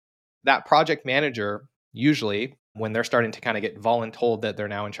that project manager, usually when they're starting to kind of get voluntold that they're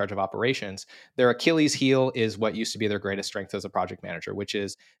now in charge of operations, their Achilles heel is what used to be their greatest strength as a project manager, which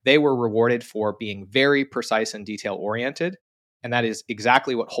is they were rewarded for being very precise and detail oriented. And that is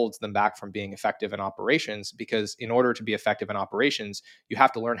exactly what holds them back from being effective in operations, because in order to be effective in operations, you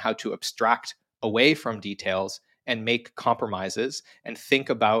have to learn how to abstract away from details and make compromises and think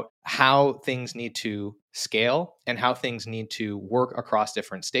about how things need to scale and how things need to work across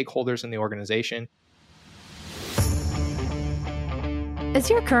different stakeholders in the organization. Is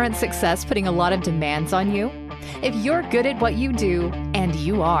your current success putting a lot of demands on you? If you're good at what you do, and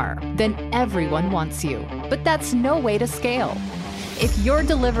you are, then everyone wants you. But that's no way to scale. If you're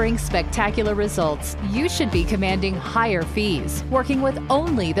delivering spectacular results, you should be commanding higher fees, working with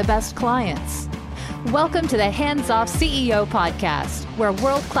only the best clients. Welcome to the Hands Off CEO podcast, where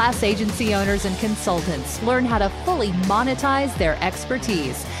world-class agency owners and consultants learn how to fully monetize their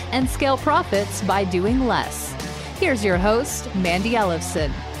expertise and scale profits by doing less. Here's your host, Mandy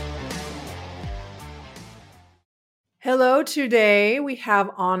Ellefson. Hello, today we have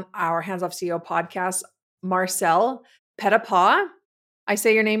on our Hands Off CEO podcast, Marcel Petitpas. I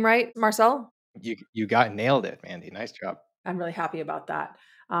say your name right, Marcel? You got nailed it, Mandy. Nice job. I'm really happy about that.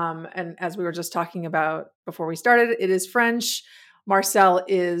 And as we were just talking about before we started, it is French. Marcel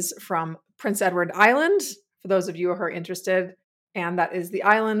is from Prince Edward Island, for those of you who are interested. And that is the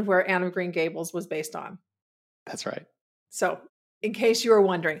island where Anne of Green Gables was based on. That's right. So in case you were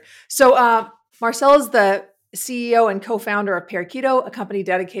wondering. So Marcel is the CEO and co-founder of Petitpas, a company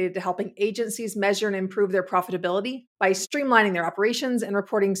dedicated to helping agencies measure and improve their profitability by streamlining their operations and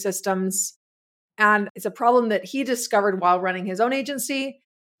reporting systems. And it's a problem that he discovered while running his own agency.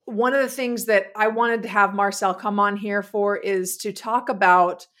 One of the things that I wanted to have Marcel come on here for is to talk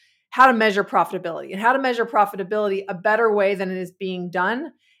about how to measure profitability and how to measure profitability a better way than it is being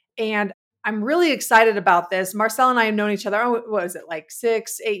done. And I'm really excited about this. Marcel and I have known each other, what is it, like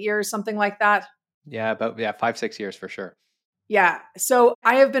 6, 8 years, something like that? Yeah, about 5, 6 years for sure. Yeah. So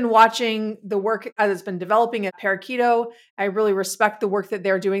I have been watching the work as it's been developing at Petitpas. I really respect the work that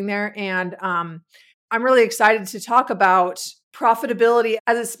they're doing there. And I'm really excited to talk about profitability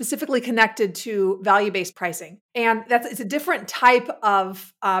as it's specifically connected to value-based pricing. And it's a different type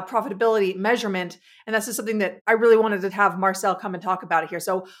of profitability measurement. And that's just something that I really wanted to have Marcel come and talk about it here.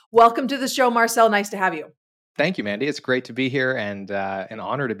 So welcome to the show, Marcel. Nice to have you. Thank you, Mandy. It's great to be here and an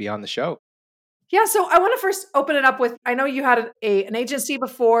honor to be on the show. Yeah, so I want to first open it up with, I know you had an agency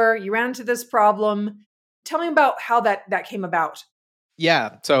before, you ran into this problem. Tell me about how that came about.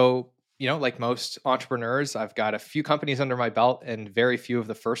 Yeah, so, like most entrepreneurs, I've got a few companies under my belt and very few of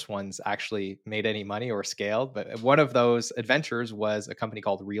the first ones actually made any money or scaled. But one of those adventures was a company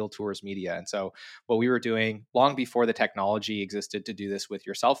called Real Tours Media. And so what we were doing long before the technology existed to do this with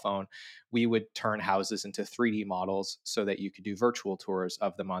your cell phone, we would turn houses into 3D models so that you could do virtual tours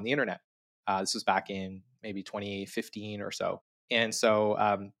of them on the internet. This was back in maybe 2015 or so. And so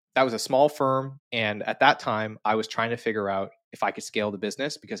that was a small firm. And at that time, I was trying to figure out if I could scale the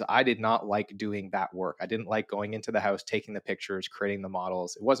business because I did not like doing that work. I didn't like going into the house, taking the pictures, creating the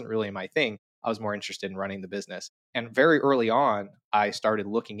models. It wasn't really my thing. I was more interested in running the business. And very early on, I started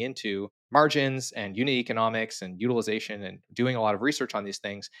looking into margins and unit economics and utilization and doing a lot of research on these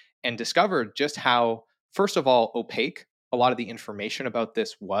things and discovered just how, first of all, opaque a lot of the information about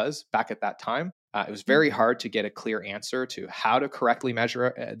this was back at that time. It was very hard to get a clear answer to how to correctly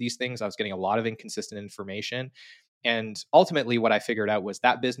measure these things. I was getting a lot of inconsistent information. And ultimately, what I figured out was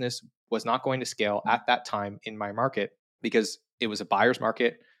that business was not going to scale at that time in my market because it was a buyer's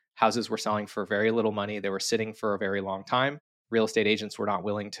market. Houses were selling for very little money. They were sitting for a very long time. Real estate agents were not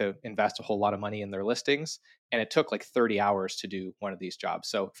willing to invest a whole lot of money in their listings. And it took like 30 hours to do one of these jobs.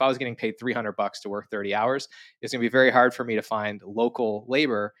 So if I was getting paid $300 to work 30 hours, it's going to be very hard for me to find local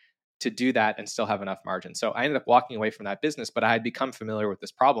labor to do that and still have enough margin. So I ended up walking away from that business, but I had become familiar with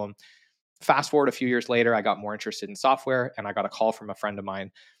this problem. Fast forward a few years later, I got more interested in software and I got a call from a friend of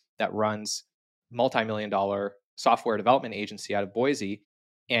mine that runs multi-million-dollar software development agency out of Boise.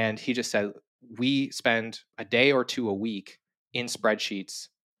 And he just said, we spend a day or two a week in spreadsheets,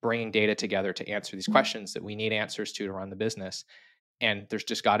 bringing data together to answer these questions that we need answers to run the business. And there's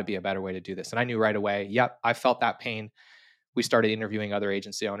just got to be a better way to do this. And I knew right away, yep, I felt that pain. We started interviewing other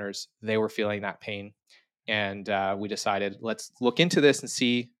agency owners. They were feeling that pain. And we decided, let's look into this and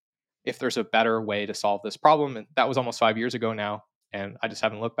see if there's a better way to solve this problem. And that was almost 5 years ago now. And I just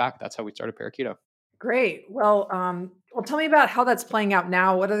haven't looked back. That's how we started Petitpas. Great. Well, tell me about how that's playing out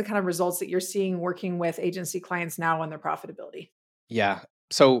now. What are the kind of results that you're seeing working with agency clients now and their profitability? Yeah.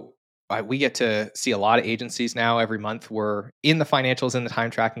 So we get to see a lot of agencies now. Every month we're in the financials, in the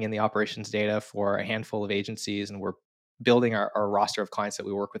time tracking, in the operations data for a handful of agencies, and we're building our roster of clients that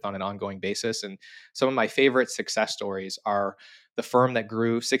we work with on an ongoing basis. And some of my favorite success stories are the firm that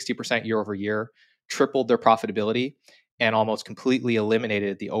grew 60% year over year, tripled their profitability, and almost completely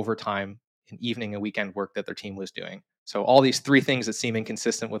eliminated the overtime and evening and weekend work that their team was doing. So all these three things that seem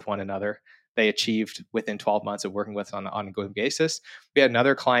inconsistent with one another, they achieved within 12 months of working with us on an ongoing basis. We had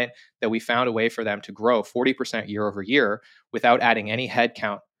another client that we found a way for them to grow 40% year over year without adding any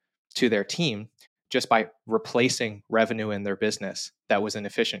headcount to their team, just by replacing revenue in their business that was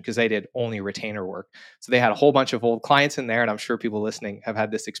inefficient because they did only retainer work. So they had a whole bunch of old clients in there. And I'm sure people listening have had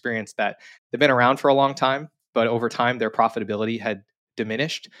this experience that they've been around for a long time, but over time their profitability had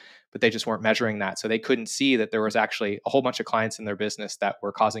diminished, but they just weren't measuring that. So they couldn't see that there was actually a whole bunch of clients in their business that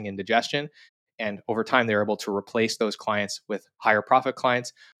were causing indigestion. And over time, they were able to replace those clients with higher profit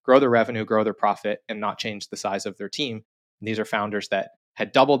clients, grow their revenue, grow their profit, and not change the size of their team. And these are founders that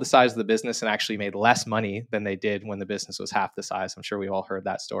had doubled the size of the business and actually made less money than they did when the business was half the size. I'm sure we all heard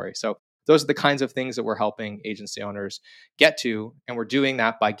that story. So those are the kinds of things that we're helping agency owners get to. And we're doing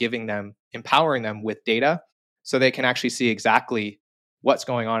that by empowering them with data so they can actually see exactly what's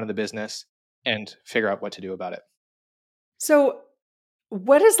going on in the business and figure out what to do about it. So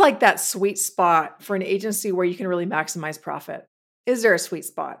what is like that sweet spot for an agency where you can really maximize profit? Is there a sweet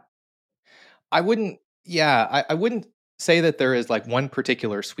spot? I wouldn't say that there is like one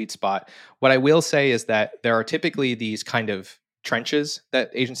particular sweet spot. What I will say is that there are typically these kind of trenches that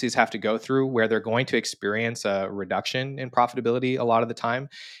agencies have to go through where they're going to experience a reduction in profitability a lot of the time.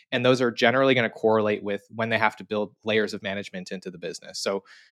 And those are generally going to correlate with when they have to build layers of management into the business. So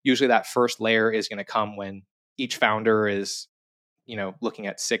usually that first layer is going to come when each founder is looking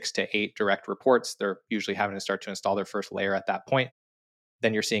at 6 to 8 direct reports. They're usually having to start to install their first layer at that point.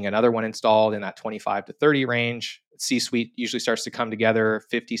 Then you're seeing another one installed in that 25 to 30 range. C-suite usually starts to come together,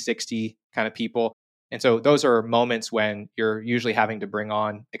 50, 60 kind of people. And so those are moments when you're usually having to bring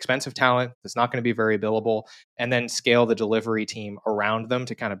on expensive talent that's not going to be very billable, and then scale the delivery team around them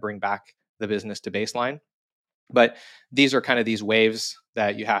to kind of bring back the business to baseline. But these are kind of these waves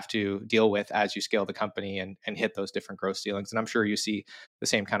that you have to deal with as you scale the company and hit those different growth ceilings. And I'm sure you see the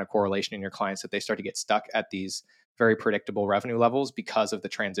same kind of correlation in your clients, that they start to get stuck at these very predictable revenue levels because of the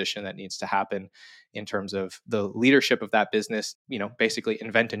transition that needs to happen in terms of the leadership of that business, basically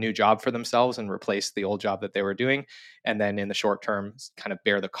invent a new job for themselves and replace the old job that they were doing. And then in the short term, kind of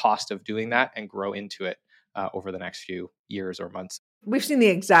bear the cost of doing that and grow into it over the next few years or months. We've seen the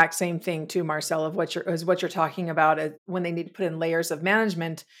exact same thing too, Marcel, of what you're talking about, when they need to put in layers of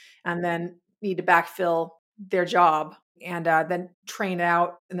management and then need to backfill their job and then train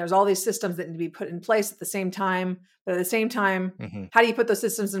out. And there's all these systems that need to be put in place at the same time. But at the same time, how do you put those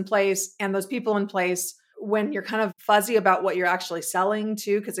systems in place and those people in place when you're kind of fuzzy about what you're actually selling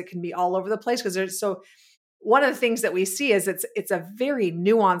too? Because it can be all over the place. One of the things that we see is it's a very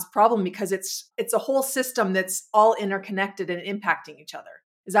nuanced problem because it's a whole system that's all interconnected and impacting each other.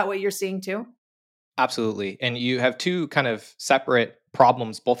 Is that what you're seeing too? Absolutely. And you have two kind of separate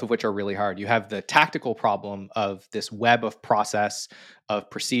problems, both of which are really hard. You have the tactical problem of this web of process, of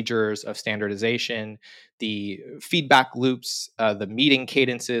procedures, of standardization, the feedback loops, the meeting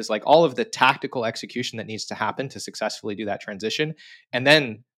cadences, like all of the tactical execution that needs to happen to successfully do that transition. And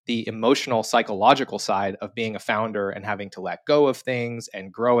then the emotional, psychological side of being a founder and having to let go of things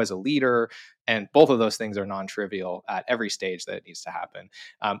and grow as a leader. And both of those things are non-trivial at every stage that it needs to happen.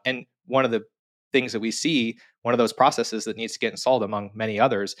 And one of the things that we see, one of those processes that needs to get installed among many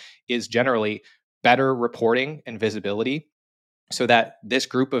others, is generally better reporting and visibility, so that this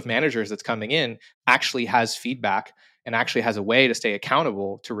group of managers that's coming in actually has feedback and actually has a way to stay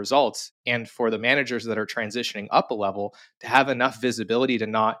accountable to results. And for the managers that are transitioning up a level to have enough visibility to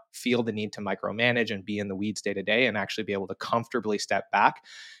not feel the need to micromanage and be in the weeds day to day, and actually be able to comfortably step back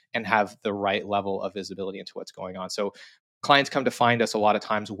and have the right level of visibility into what's going on. So clients come to find us a lot of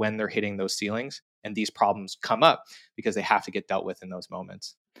times when they're hitting those ceilings, and these problems come up because they have to get dealt with in those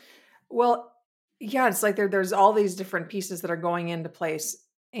moments. Well, yeah, it's like there's all these different pieces that are going into place.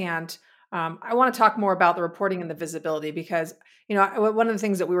 And I want to talk more about the reporting and the visibility because, one of the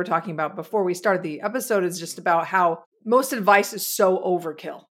things that we were talking about before we started the episode is just about how most advice is so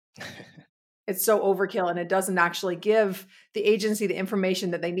overkill. It's so overkill, and it doesn't actually give the agency the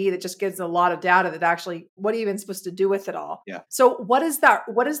information that they need. It just gives a lot of data that actually, what are you even supposed to do with it all? Yeah. So what is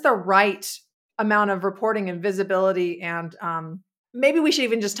the right amount of reporting and visibility? And maybe we should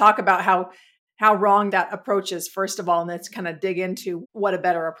even just talk about how wrong that approach is, first of all, and let's kind of dig into what a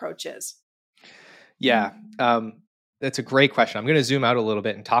better approach is. Yeah. That's a great question. I'm going to zoom out a little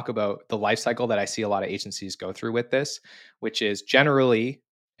bit and talk about the life cycle that I see a lot of agencies go through with this, which is generally,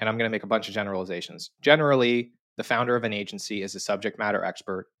 and I'm going to make a bunch of generalizations. Generally, the founder of an agency is a subject matter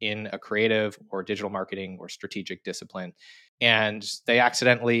expert in a creative or digital marketing or strategic discipline. And they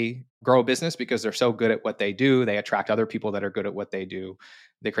accidentally grow a business because they're so good at what they do. They attract other people that are good at what they do.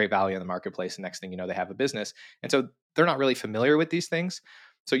 They create value in the marketplace. And next thing you know, they have a business. And so they're not really familiar with these things.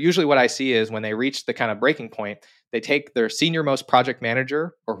 So usually what I see is when they reach the kind of breaking point, they take their senior most project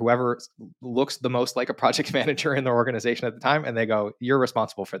manager or whoever looks the most like a project manager in their organization at the time, and they go, "You're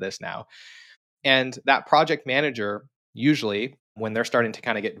responsible for this now." And that project manager, usually when they're starting to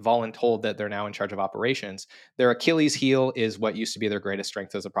kind of get voluntold that they're now in charge of operations, their Achilles heel is what used to be their greatest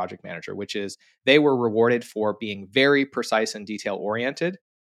strength as a project manager, which is they were rewarded for being very precise and detail oriented.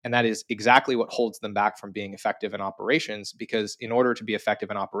 And that is exactly what holds them back from being effective in operations, because in order to be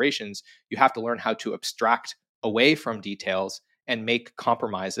effective in operations, you have to learn how to abstract away from details and make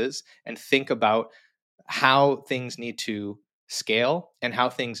compromises and think about how things need to scale and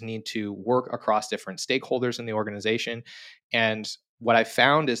how things need to work across different stakeholders in the organization. And what I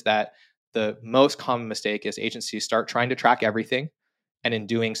found is that the most common mistake is agencies start trying to track everything. And in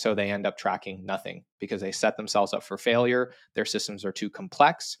doing so, they end up tracking nothing because they set themselves up for failure. Their systems are too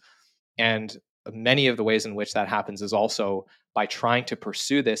complex. And many of the ways in which that happens is also by trying to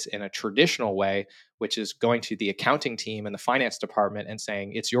pursue this in a traditional way, which is going to the accounting team and the finance department and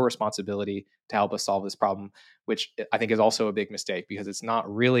saying, it's your responsibility to help us solve this problem, which I think is also a big mistake because it's not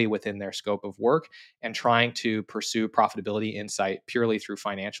really within their scope of work. And trying to pursue profitability insight purely through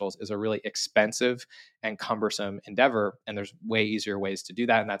financials is a really expensive and cumbersome endeavor. And there's way easier ways to do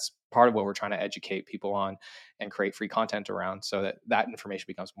that. And that's part of what we're trying to educate people on and create free content around so that that information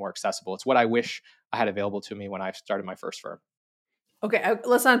becomes more accessible. It's what I wish I had available to me when I started my first firm. Okay,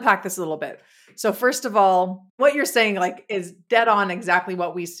 let's unpack this a little bit. So first of all, what you're saying like is dead on exactly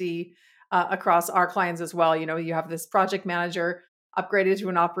what we see across our clients as well. You know, you have this project manager upgraded to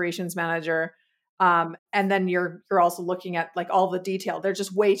an operations manager, and then you're also looking at like all the detail. There's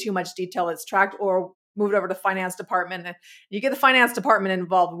just way too much detail that's tracked or moved over to finance department, and you get the finance department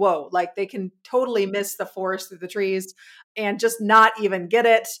involved. Whoa, like they can totally miss the forest through the trees and just not even get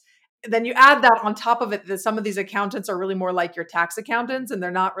it. Then you add that on top of it that some of these accountants are really more like your tax accountants, and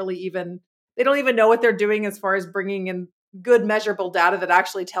they're not really even, they don't even know what they're doing as far as bringing in good measurable data that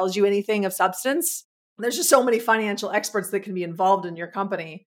actually tells you anything of substance. There's just so many financial experts that can be involved in your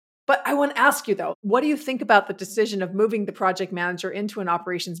company. But I want to ask you though, what do you think about the decision of moving the project manager into an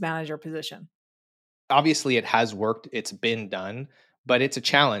operations manager position? Obviously, it has worked, it's been done, but it's a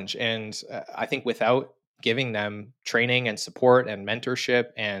challenge. And I think without giving them training and support and mentorship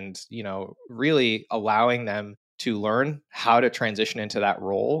and, really allowing them to learn how to transition into that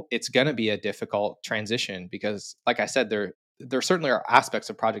role, it's going to be a difficult transition because, like I said, there certainly are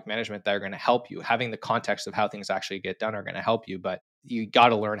aspects of project management that are going to help you. Having the context of how things actually get done are going to help you, but you got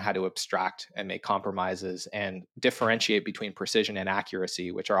to learn how to abstract and make compromises and differentiate between precision and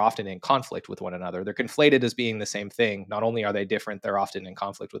accuracy, which are often in conflict with one another. They're conflated as being the same thing. Not only are they different, they're often in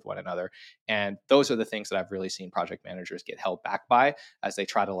conflict with one another. And those are the things that I've really seen project managers get held back by as they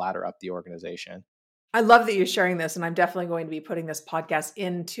try to ladder up the organization. I love that you're sharing this, and I'm definitely going to be putting this podcast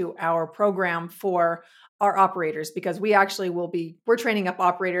into our program for our operators because we're training up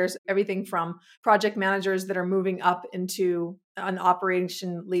operators, everything from project managers that are moving up into an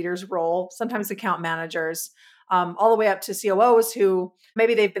operation leader's role, sometimes account managers, all the way up to COOs who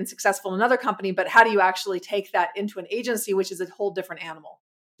maybe they've been successful in another company, but how do you actually take that into an agency, which is a whole different animal?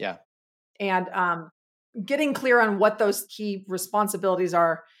 Yeah. And getting clear on what those key responsibilities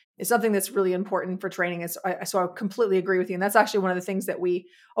are is something that's really important for training. So I completely agree with you. And that's actually one of the things that we,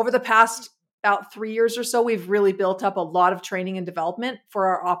 over the past about 3 years or so, we've really built up a lot of training and development for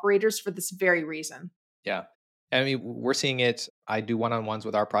our operators for this very reason. Yeah. I mean, we're seeing it. I do one-on-ones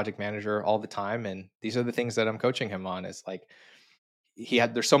with our project manager all the time. And these are the things that I'm coaching him on. It's like,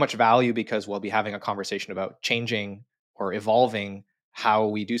 there's so much value because we'll be having a conversation about changing or evolving how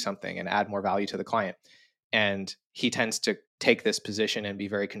we do something and add more value to the client. And he tends to take this position and be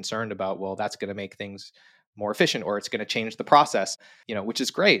very concerned about, well, that's going to make things more efficient or it's going to change the process, which is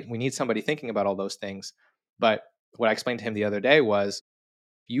great. We need somebody thinking about all those things. But what I explained to him the other day was,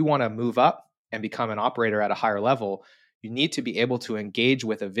 you want to move up and become an operator at a higher level, you need to be able to engage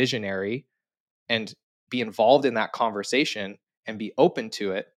with a visionary and be involved in that conversation and be open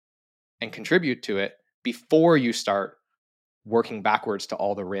to it and contribute to it before you start working backwards to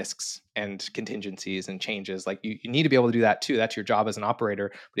all the risks and contingencies and changes. Like you need to be able to do that too. That's your job as an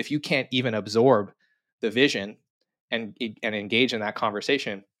operator. But if you can't even absorb the vision and engage in that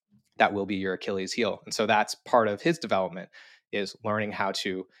conversation, that will be your Achilles heel. And so that's part of his development, is learning how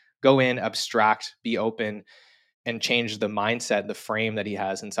to go in, abstract, be open, and change the mindset, the frame that he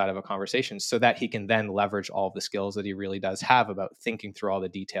has inside of a conversation, so that he can then leverage all of the skills that he really does have about thinking through all the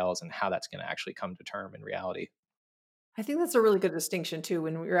details and how that's going to actually come to term in reality. I think that's a really good distinction too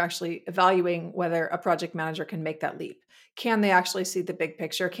when we're actually evaluating whether a project manager can make that leap. Can they actually see the big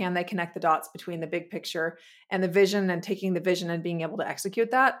picture? Can they connect the dots between the big picture and the vision, and taking the vision and being able to execute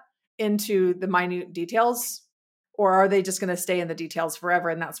that into the minute details? Or are they just going to stay in the details forever,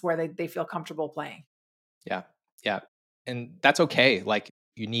 and that's where they feel comfortable playing? Yeah. Yeah. And that's okay. Like,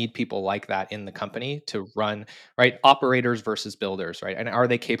 you need people like that in the company to run, right? Operators versus builders, right? And are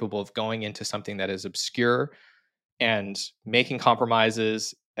they capable of going into something that is obscure and making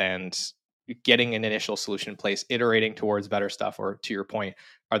compromises and getting an initial solution in place, iterating towards better stuff? Or to your point,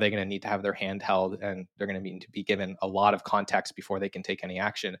 are they going to need to have their hand held, and they're going to need to be given a lot of context before they can take any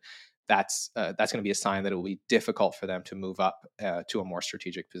action? That's going to be a sign that it will be difficult for them to move up to a more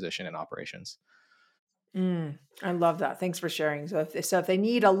strategic position in operations. I love that. Thanks for sharing. So if they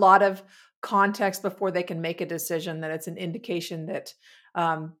need a lot of context before they can make a decision, then it's an indication that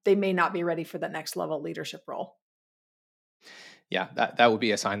they may not be ready for that next level leadership role. Yeah, that would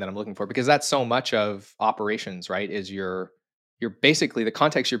be a sign that I'm looking for, because that's so much of operations, right? Is you're basically, the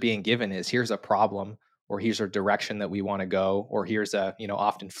context you're being given is, here's a problem, or here's a direction that we want to go, or here's a,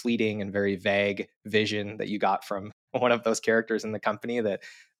 often fleeting and very vague vision that you got from one of those characters in the company, that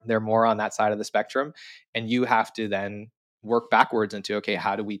they're more on that side of the spectrum. And you have to then work backwards into, okay,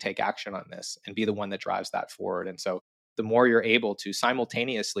 how do we take action on this, and be the one that drives that forward. And so the more you're able to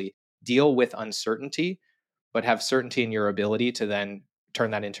simultaneously deal with uncertainty, but have certainty in your ability to then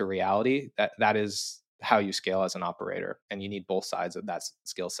turn that into reality, that is how you scale as an operator. And you need both sides of that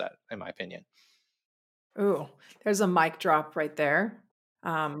skill set, in my opinion. Ooh, there's a mic drop right there.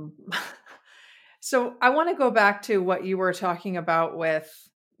 Um, so I want to go back to what you were talking about with,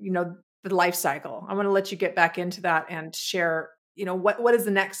 the life cycle. I want to let you get back into that and share, what is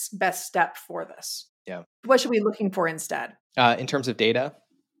the next best step for this? Yeah. What should we be looking for instead? In terms of data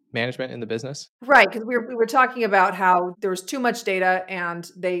management in the business. Right, because we were talking about how there was too much data, and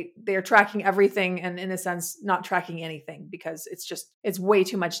they're tracking everything, and in a sense not tracking anything because it's way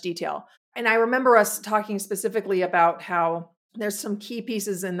too much detail. And I remember us talking specifically about how there's some key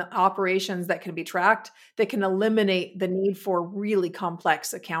pieces in the operations that can be tracked that can eliminate the need for really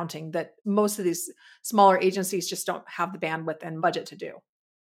complex accounting that most of these smaller agencies just don't have the bandwidth and budget to do.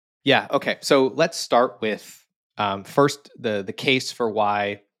 Yeah. Okay. So let's start with first the case for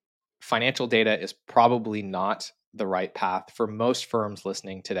why financial data is probably not the right path for most firms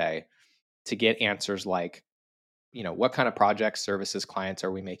listening today to get answers like, what kind of projects, services, clients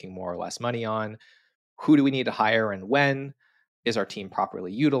are we making more or less money on? Who do we need to hire and when? Is our team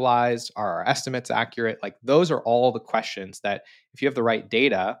properly utilized? Are our estimates accurate? Like, those are all the questions that, if you have the right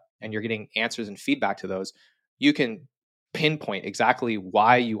data and you're getting answers and feedback to those, you can pinpoint exactly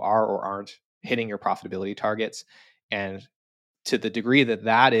why you are or aren't hitting your profitability targets. And to the degree that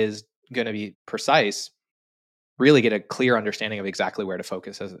that is going to be precise, really get a clear understanding of exactly where to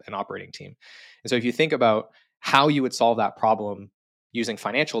focus as an operating team. And so if you think about how you would solve that problem using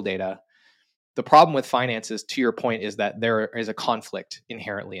financial data, the problem with finances, to your point, is that there is a conflict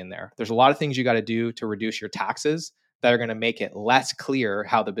inherently in there. There's a lot of things you got to do to reduce your taxes that are going to make it less clear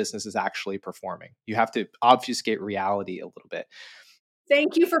how the business is actually performing. You have to obfuscate reality a little bit.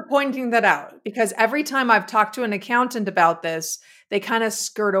 Thank you for pointing that out, because every time I've talked to an accountant about this, they kind of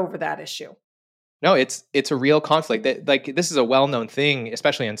skirt over that issue. No, it's a real conflict. That, like, this is a well-known thing,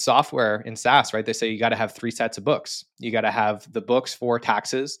 especially in software, in SaaS, right? They say you got to have 3 sets of books. You got to have the books for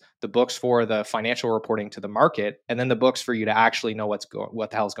taxes, the books for the financial reporting to the market, and then the books for you to actually know what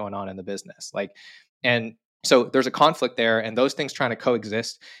the hell's going on in the business. Like, and so there's a conflict there, and those things trying to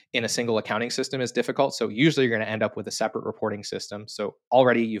coexist in a single accounting system is difficult. So usually you're going to end up with a separate reporting system. So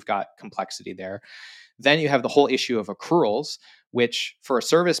already you've got complexity there. Then you have the whole issue of accruals, which for a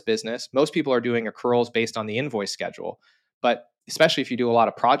service business, most people are doing accruals based on the invoice schedule. But especially if you do a lot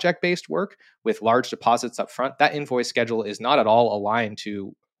of project-based work with large deposits up front, that invoice schedule is not at all aligned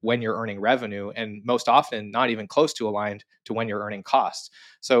to when you're earning revenue, and most often not even close to aligned to when you're earning costs.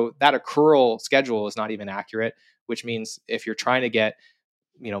 So that accrual schedule is not even accurate, which means if you're trying to get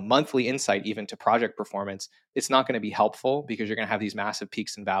monthly insight even to project performance, it's not going to be helpful, because you're going to have these massive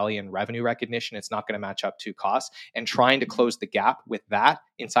peaks and valley and revenue recognition. It's not going to match up to costs, and trying to close the gap with that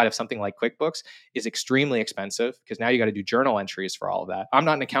inside of something like QuickBooks is extremely expensive, because now you got to do journal entries for all of that. I'm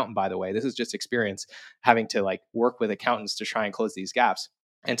not an accountant, by the way. This is just experience having to work with accountants to try and close these gaps.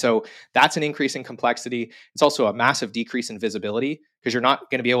 And so that's an increase in complexity. It's also a massive decrease in visibility because you're not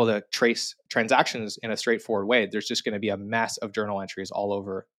going to be able to trace transactions in a straightforward way. There's just going to be a mess of journal entries all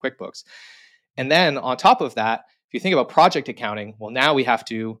over QuickBooks. And then on top of that, if you think about project accounting, well, now we have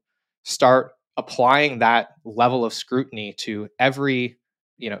to start applying that level of scrutiny to every,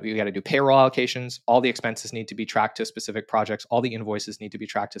 you got to do payroll allocations. All the expenses need to be tracked to specific projects. All the invoices need to be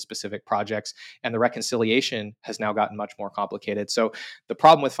tracked to specific projects. And the reconciliation has now gotten much more complicated. So the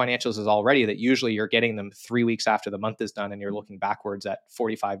problem with financials is already that usually you're getting them 3 weeks after the month is done and you're looking backwards at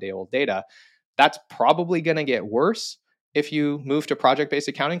 45-day-old data. That's probably going to get worse if you move to project-based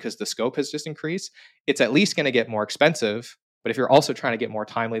accounting because the scope has just increased. It's at least going to get more expensive. But if you're also trying to get more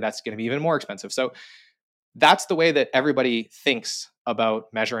timely, that's going to be even more expensive. So that's the way that everybody thinks about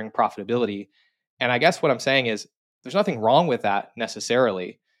measuring profitability. And I guess what I'm saying is there's nothing wrong with that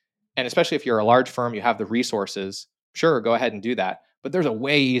necessarily. And especially if you're a large firm, you have the resources, sure, go ahead and do that. But there's a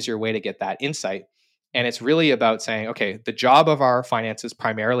way easier way to get that insight. And it's really about saying, okay, the job of our finances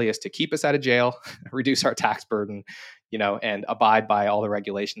primarily is to keep us out of jail, reduce our tax burden, and abide by all the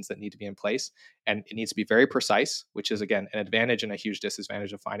regulations that need to be in place. And it needs to be very precise, which is, again, an advantage and a huge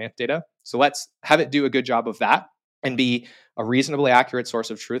disadvantage of finance data. So let's have it do a good job of that and be a reasonably accurate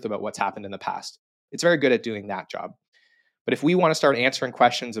source of truth about what's happened in the past. It's very good at doing that job. But if we want to start answering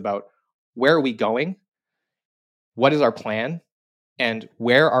questions about where are we going, what is our plan, and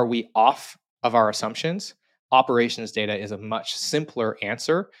where are we off of our assumptions, operations data is a much simpler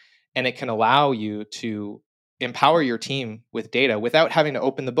answer, and it can allow you to empower your team with data without having to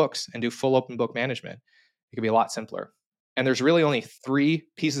open the books and do full open book management. It could be a lot simpler. And there's really only 3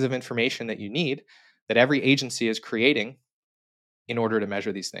 pieces of information that you need that every agency is creating in order to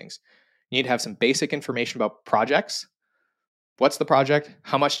measure these things. You need to have some basic information about projects. What's the project?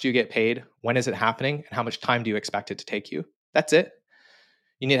 How much do you get paid? When is it happening? And how much time do you expect it to take you? That's it.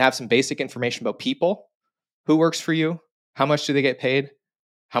 You need to have some basic information about people. Who works for you? How much do they get paid?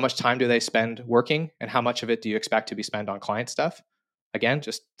 How much time do they spend working? And how much of it do you expect to be spent on client stuff? Again,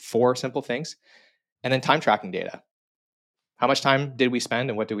 just 4 simple things. And then time tracking data. How much time did we spend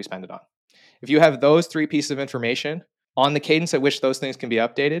and what did we spend it on? If you have those 3 pieces of information, on the cadence at which those things can be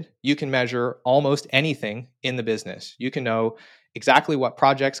updated, you can measure almost anything in the business. You can know exactly what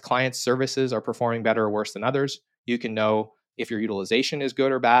projects, clients, services are performing better or worse than others. You can know if your utilization is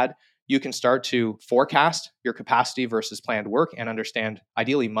good or bad. You can start to forecast your capacity versus planned work and understand,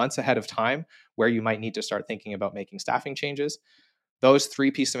 ideally months ahead of time, where you might need to start thinking about making staffing changes. Those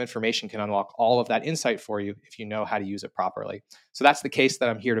 3 pieces of information can unlock all of that insight for you if you know how to use it properly. So that's the case that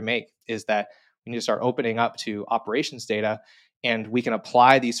I'm here to make, is that we need to start opening up to operations data, and we can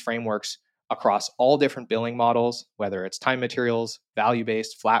apply these frameworks across all different billing models, whether it's time materials,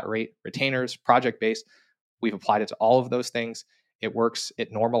 value-based, flat rate, retainers, project-based. We've applied it to all of those things. It works.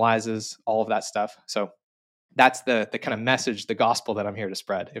 It normalizes all of that stuff. So that's the kind of message, the gospel that I'm here to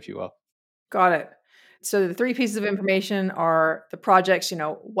spread, if you will. Got it. So the 3 pieces of information are the projects,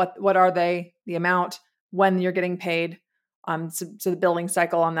 what are they, the amount, when you're getting paid. So the billing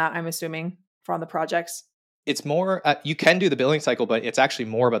cycle on that, I'm assuming, for on the projects. It's more, you can do the billing cycle, but it's actually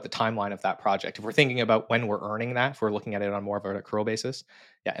more about the timeline of that project. If we're thinking about when we're earning that, if we're looking at it on more of an accrual basis.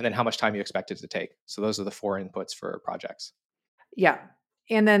 Yeah. And then how much time you expect it to take. So those are the 4 inputs for projects. Yeah.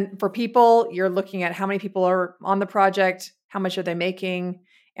 And then for people, you're looking at how many people are on the project, how much are they making,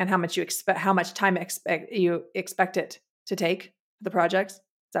 and how much time you expect it to take for the projects. Is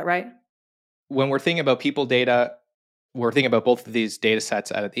that right? When we're thinking about people data, we're thinking about both of these data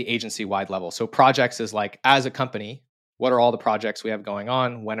sets at the agency-wide level. So projects is like, as a company, what are all the projects we have going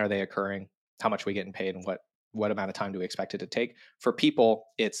on? When are they occurring? How much are we getting paid? And what amount of time do we expect it to take? For people,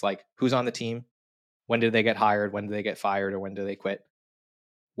 it's like, who's on the team? When did they get hired? When do they get fired? Or when do they quit?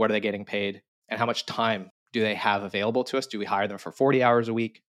 What are they getting paid? And how much time do they have available to us? Do we hire them for 40 hours a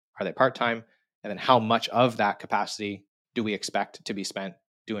week? Are they part-time? And then how much of that capacity do we expect to be spent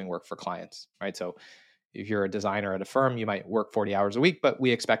doing work for clients, right? So if you're a designer at a firm, you might work 40 hours a week, but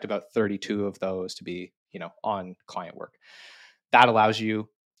we expect about 32 of those to be, on client work. That allows you,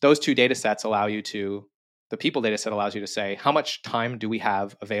 those 2 data sets allow you to, the people data set allows you to say, how much time do we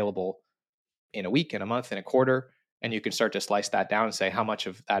have available in a week, in a month, in a quarter? And you can start to slice that down and say, how much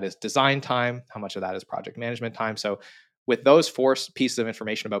of that is design time? How much of that is project management time? So with those 4 pieces of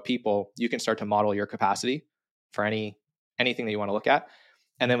information about people, you can start to model your capacity for anything that you want to look at.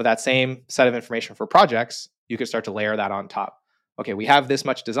 And then with that same set of information for projects, you can start to layer that on top. Okay, we have this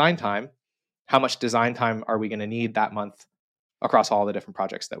much design time. How much design time are we going to need that month across all the different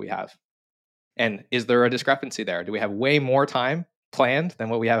projects that we have? And is there a discrepancy there? Do we have way more time planned than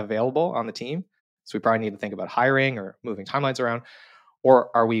what we have available on the team? So we probably need to think about hiring or moving timelines around.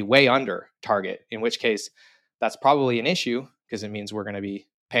 Or are we way under target? In which case, that's probably an issue because it means we're going to be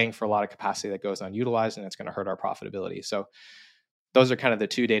paying for a lot of capacity that goes unutilized and it's going to hurt our profitability. So those are kind of the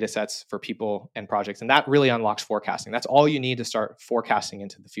two data sets for people and projects. And that really unlocks forecasting. That's all you need to start forecasting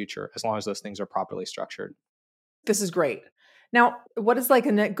into the future, as long as those things are properly structured. This is great. Now, what is like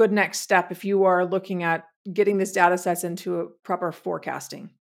a good next step if you are looking at getting this data sets into a proper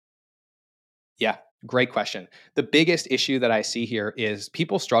forecasting? Yeah, great question. The biggest issue that I see here is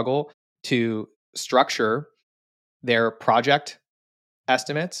people struggle to structure their project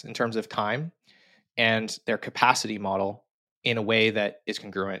estimates in terms of time and their capacity model in a way that is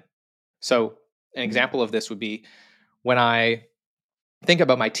congruent. So, an example of this would be when I think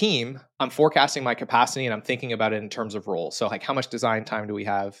about my team, I'm forecasting my capacity and I'm thinking about it in terms of roles. So, like, how much design time do we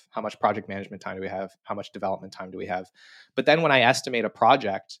have? How much project management time do we have? How much development time do we have? But then when I estimate a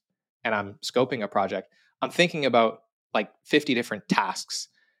project and I'm scoping a project, I'm thinking about like 50 different tasks,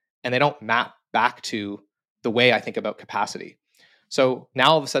 and they don't map back to the way I think about capacity. So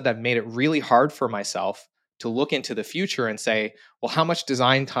now all of a sudden, I've made it really hard for myself to look into the future and say, well, how much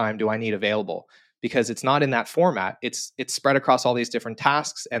design time do I need available? Because it's not in that format. It's spread across all these different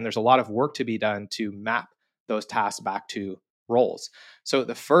tasks, and there's a lot of work to be done to map those tasks back to roles. So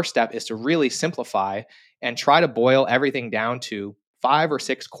the first step is to really simplify and try to boil everything down to 5 or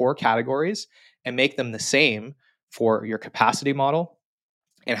 6 core categories and make them the same for your capacity model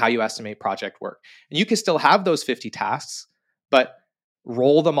and how you estimate project work. And you can still have those 50 tasks, but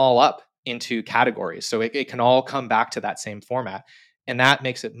roll them all up into categories. So it can all come back to that same format. And that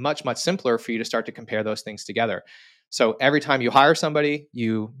makes it much, much simpler for you to start to compare those things together. So every time you hire somebody,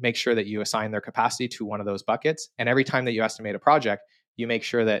 you make sure that you assign their capacity to one of those buckets. And every time that you estimate a project, you make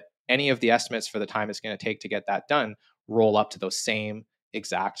sure that any of the estimates for the time it's going to take to get that done roll up to those same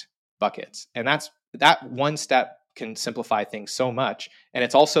exact buckets. And that one step can simplify things so much. And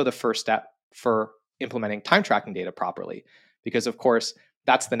it's also the first step for implementing time tracking data properly. Because of course,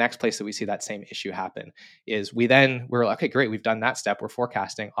 that's the next place that we see that same issue happen is we're like, okay, great, we've done that step. We're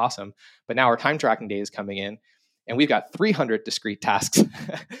forecasting. Awesome. But now our time tracking data is coming in and we've got 300 discrete tasks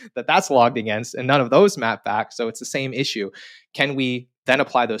that's logged against and none of those map back. So it's the same issue. Can we then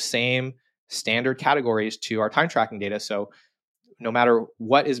apply those same standard categories to our time tracking data? So no matter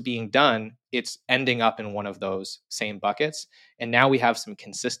what is being done, it's ending up in one of those same buckets. And now we have some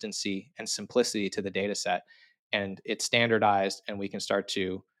consistency and simplicity to the data set, and it's standardized, and we can start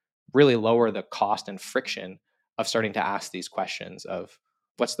to really lower the cost and friction of starting to ask these questions of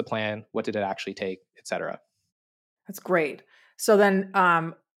what's the plan, what did it actually take, et cetera. That's great. So then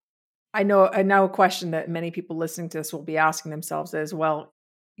I know a question that many people listening to this will be asking themselves is, well,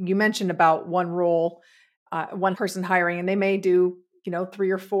 you mentioned about one role, one person hiring, and they may do, 3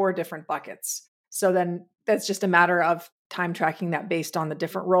 or 4 different buckets. So then that's just a matter of time tracking that based on the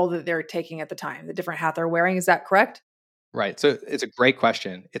different role that they're taking at the time, the different hat they're wearing. Is that correct? Right. So it's a great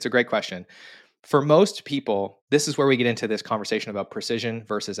question. For most people, this is where we get into this conversation about precision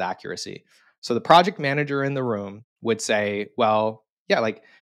versus accuracy. So the project manager in the room would say, well, yeah, like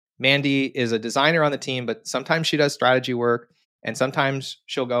Mandy is a designer on the team, but sometimes she does strategy work and sometimes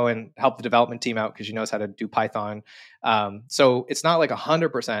she'll go and help the development team out because she knows how to do Python. So it's not like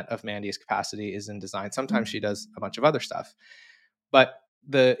 100% of Mandy's capacity is in design. Sometimes she does a bunch of other stuff. But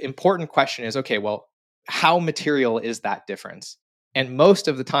the important question is, okay, well, how material is that difference? And most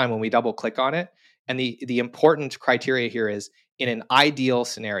of the time when we double click on it, and the important criteria here is in an ideal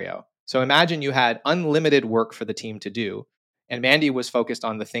scenario. So imagine you had unlimited work for the team to do, and Mandy was focused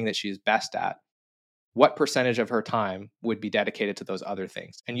on the thing that she's best at. What percentage of her time would be dedicated to those other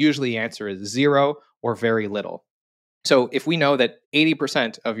things? And usually the answer is 0 or very little. So if we know that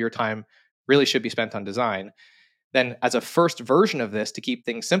 80% of your time really should be spent on design, then as a first version of this to keep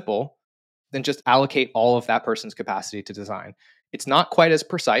things simple, then just allocate all of that person's capacity to design. It's not quite as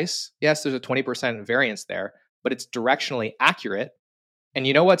precise. Yes, there's a 20% variance there, but it's directionally accurate. And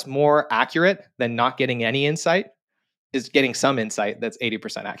you know what's more accurate than not getting any insight? Is getting some insight that's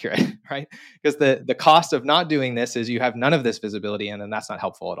 80% accurate, right? Because the cost of not doing this is you have none of this visibility, and then that's not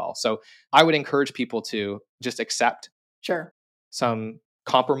helpful at all. So I would encourage people to just accept some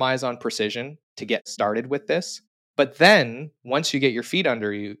compromise on precision to get started with this. But then once you get your feet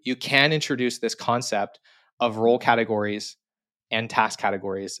under you, you can introduce this concept of role categories and task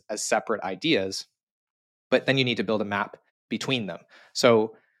categories as separate ideas. But then you need to build a map between them.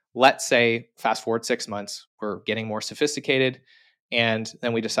 So let's say fast forward 6 months, we're getting more sophisticated. And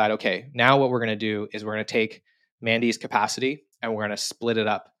then we decide, okay, now what we're going to do is we're going to take Mandy's capacity and we're going to split it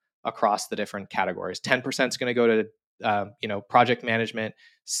up across the different categories. 10% is going to go to project management,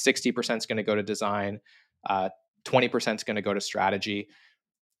 60% is going to go to design, 20% is going to go to strategy.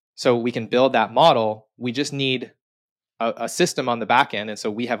 So we can build that model. We just need a system on the back end. And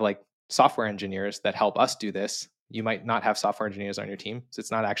so we have like software engineers that help us do this. You might not have software engineers on your team, so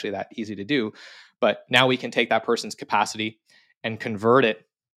it's not actually that easy to do. But now we can take that person's capacity and convert it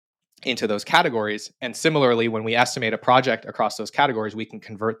into those categories. And similarly, when we estimate a project across those categories, we can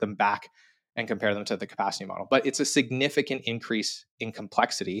convert them back and compare them to the capacity model. But it's a significant increase in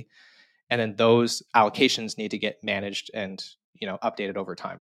complexity. And then those allocations need to get managed and, updated over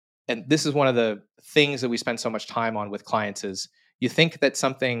time. And this is one of the things that we spend so much time on with clients is you think that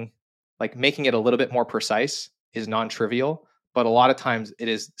something like making it a little bit more precise is non-trivial, but a lot of times it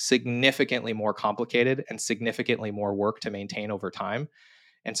is significantly more complicated and significantly more work to maintain over time.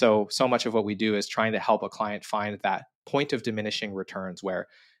 And so much of what we do is trying to help a client find that point of diminishing returns where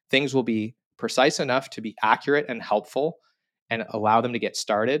things will be precise enough to be accurate and helpful and allow them to get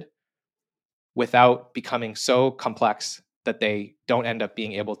started without becoming so complex that they don't end up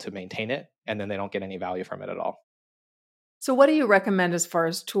being able to maintain it, and then they don't get any value from it at all. So what do you recommend as far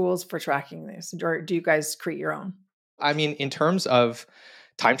as tools for tracking this? Or do you guys create your own? I mean, in terms of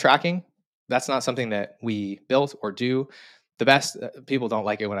time tracking, that's not something that we built or do. The best people don't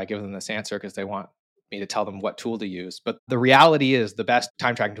like it when I give them this answer because they want me to tell them what tool to use. But the reality is the best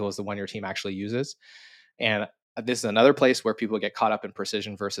time tracking tool is the one your team actually uses. And this is another place where people get caught up in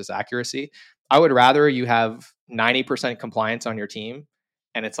precision versus accuracy. I would rather you have 90% compliance on your team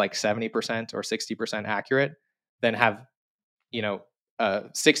and it's like 70% or 60% accurate than have,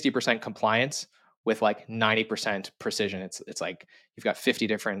 60% compliance with like 90% precision. It's like you've got 50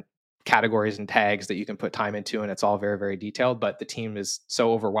 different categories and tags that you can put time into, and it's all very, very detailed, but the team is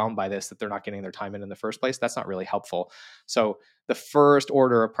so overwhelmed by this that they're not getting their time in the first place. That's not really helpful. So the first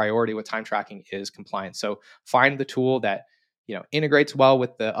order of priority with time tracking is compliance. So find the tool that, integrates well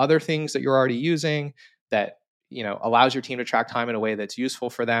with the other things that you're already using, that, allows your team to track time in a way that's useful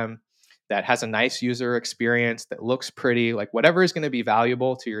for them, that has a nice user experience, that looks pretty, like whatever is going to be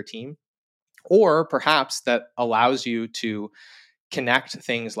valuable to your team, or perhaps that allows you to connect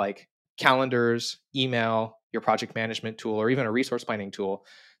things like calendars, email, your project management tool, or even a resource planning tool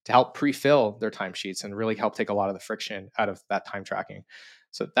to help pre-fill their timesheets and really help take a lot of the friction out of that time tracking.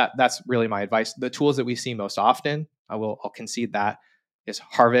 So that's really my advice. The tools that we see most often, I'll concede that, is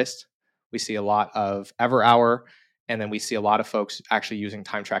Harvest. We see a lot of EverHour, and then we see a lot of folks actually using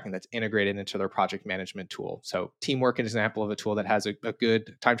time tracking that's integrated into their project management tool. So Teamwork is an example of a tool that has a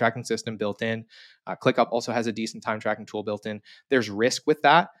good time tracking system built in. ClickUp also has a decent time tracking tool built in. There's risk with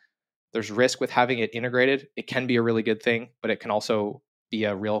that. There's risk with having it integrated. It can be a really good thing, but it can also be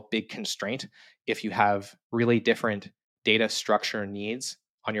a real big constraint if you have really different data structure needs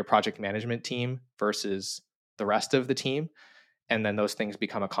on your project management team versus the rest of the team. And then those things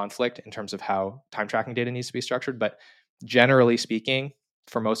become a conflict in terms of how time tracking data needs to be structured. But generally speaking,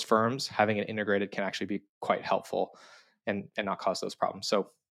 for most firms, having it integrated can actually be quite helpful and not cause those problems. So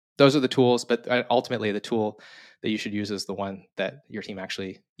those are the tools, but ultimately the tool that you should use is the one that your team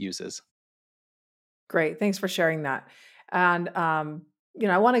actually uses. Great. Thanks for sharing that. And,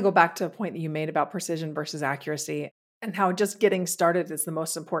 I want to go back to a point that you made about precision versus accuracy and how just getting started is the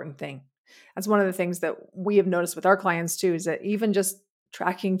most important thing. That's one of the things that we have noticed with our clients too, is that even just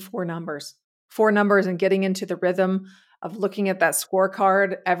tracking four numbers and getting into the rhythm of looking at that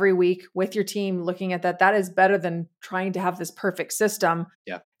scorecard every week with your team, looking at that is better than trying to have this perfect system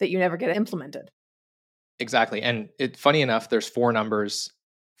that you never get implemented. Exactly. And funny enough, there's four numbers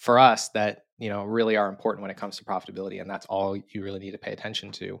for us that, really are important when it comes to profitability. And that's all you really need to pay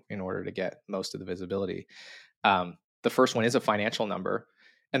attention to in order to get most of the visibility. The first one is a financial number.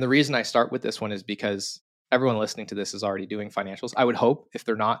 And the reason I start with this one is because everyone listening to this is already doing financials. I would hope. If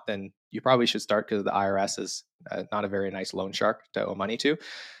they're not, then you probably should start, because the IRS is not a very nice loan shark to owe money to.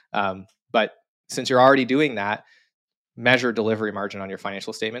 But since you're already doing that, measure delivery margin on your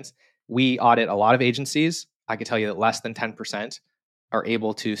financial statements. We audit a lot of agencies. I can tell you that less than 10% are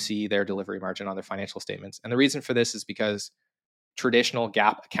able to see their delivery margin on their financial statements. And the reason for this is because traditional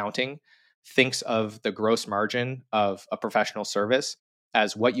GAAP accounting thinks of the gross margin of a professional service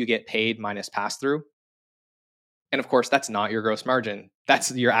as what you get paid minus pass-through. And of course, that's not your gross margin.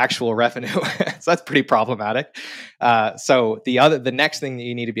 That's your actual revenue. So that's pretty problematic. So the next thing that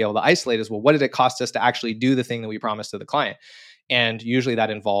you need to be able to isolate is, well, what did it cost us to actually do the thing that we promised to the client? And usually that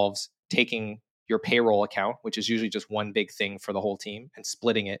involves taking your payroll account, which is usually just one big thing for the whole team, and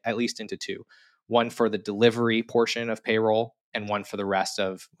splitting it at least into two. One for the delivery portion of payroll and one for the rest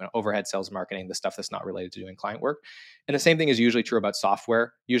of overhead, sales, marketing, the stuff that's not related to doing client work. And the same thing is usually true about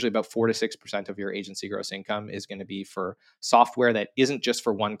software. Usually about 4 to 6% of your agency gross income is going to be for software that isn't just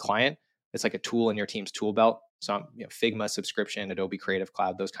for one client, It's like a tool in your team's tool belt. So, Figma subscription, Adobe Creative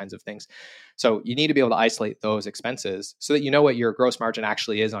Cloud, those kinds of things. So you need to be able to isolate those expenses so that you know what your gross margin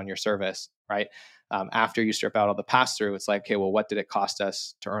actually is on your service, right? After you strip out all the pass through, it's like, okay, well, what did it cost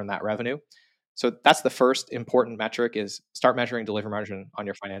us to earn that revenue? So that's the first important metric, is start measuring delivery margin on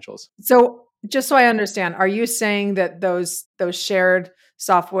your financials. So just so I understand, are you saying that those shared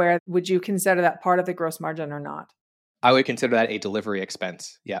software, would you consider that part of the gross margin or not? I would consider that a delivery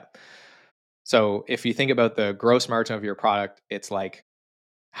expense. Yeah. So if you think about the gross margin of your product, it's like,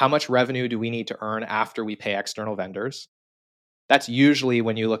 how much revenue do we need to earn after we pay external vendors? That's usually,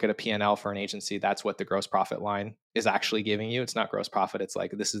 when you look at a P&L for an agency, that's what the gross profit line is actually giving you. It's not gross profit. It's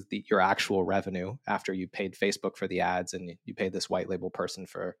like, this is your actual revenue after you paid Facebook for the ads and you paid this white label person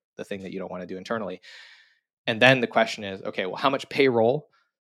for the thing that you don't want to do internally. And then the question is, okay, well, how much payroll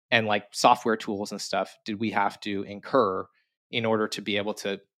and like software tools and stuff did we have to incur in order to be able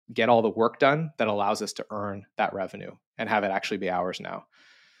to get all the work done that allows us to earn that revenue and have it actually be ours now?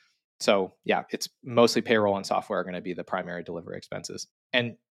 So yeah, it's mostly payroll and software are going to be the primary delivery expenses.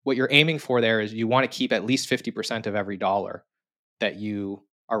 And what you're aiming for there is you want to keep at least 50% of every dollar that you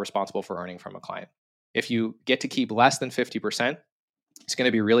are responsible for earning from a client. If you get to keep less than 50%, it's going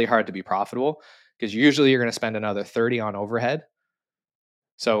to be really hard to be profitable, because usually you're going to spend another 30 on overhead.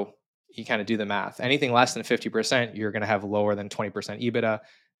 So you kind of do the math. Anything less than 50%, you're going to have lower than 20% EBITDA, and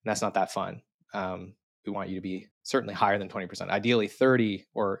that's not that fun. We want you to be certainly higher than 20%, ideally 30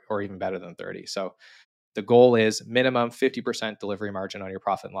 or even better than 30. So the goal is minimum 50% delivery margin on your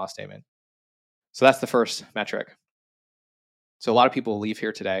profit and loss statement. So that's the first metric. So a lot of people leave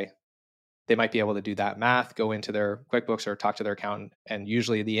here today. They might be able to do that math, go into their QuickBooks or talk to their accountant. And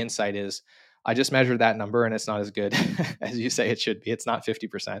usually the insight is, I just measured that number and it's not as good as you say it should be. It's not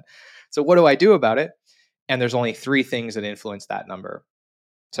 50%. So what do I do about it? And there's only 3 things that influence that number.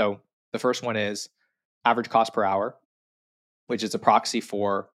 So the first one is average cost per hour, which is a proxy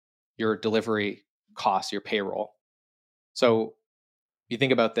for your delivery costs, your payroll. So you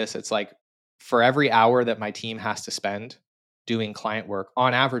think about this, it's like, for every hour that my team has to spend doing client work,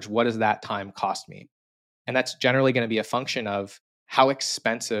 on average, what does that time cost me? And that's generally going to be a function of how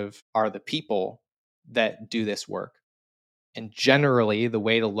expensive are the people that do this work. And generally, the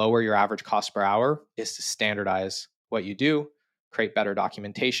way to lower your average cost per hour is to standardize what you do, create better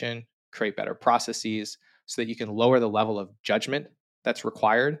documentation, create better processes, so that you can lower the level of judgment that's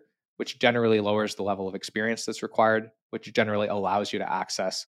required, which generally lowers the level of experience that's required, which generally allows you to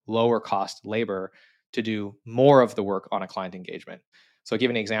access lower cost labor to do more of the work on a client engagement. So I'll give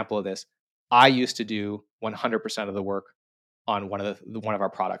an example of this. I used to do 100% of the work on one of our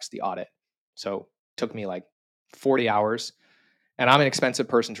products, the audit. So it took me like 40 hours. And I'm an expensive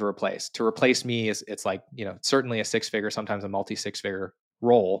person to replace. To replace me it's like, certainly a 6-figure, sometimes a multi 6-figure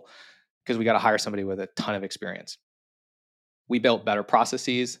role, because we got to hire somebody with a ton of experience. We built better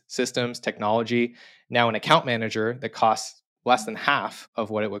processes, systems, technology. Now an account manager that costs less than half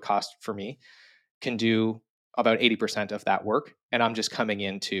of what it would cost for me can do about 80% of that work. And I'm just coming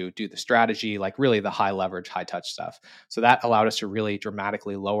in to do the strategy, like really the high leverage, high touch stuff. So that allowed us to really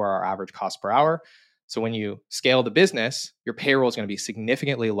dramatically lower our average cost per hour. So when you scale the business, your payroll is going to be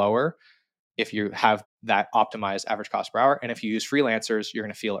significantly lower if you have that optimized average cost per hour. And if you use freelancers, you're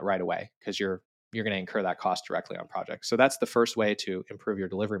going to feel it right away, because you're going to incur that cost directly on projects. So that's the first way to improve your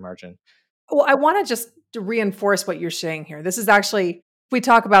delivery margin. Well, I want to just reinforce what you're saying here. This is actually, we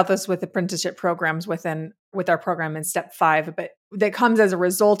talk about this with apprenticeship programs with our program in step 5, but that comes as a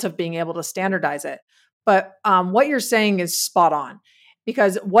result of being able to standardize it. But what you're saying is spot on,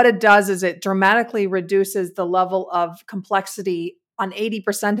 because what it does is it dramatically reduces the level of complexity on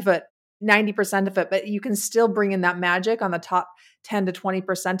 80% of it, 90% of it, but you can still bring in that magic on the top 10 to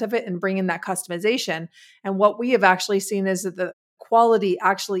 20% of it and bring in that customization. And what we have actually seen is that the quality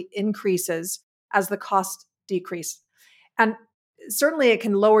actually increases as the cost decrease. And certainly it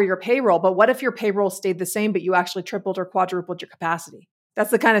can lower your payroll, but what if your payroll stayed the same, but you actually tripled or quadrupled your capacity?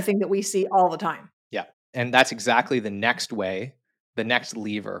 That's the kind of thing that we see all the time. Yeah. And that's exactly the next way, the next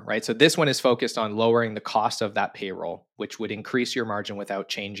lever, right? So this one is focused on lowering the cost of that payroll, which would increase your margin without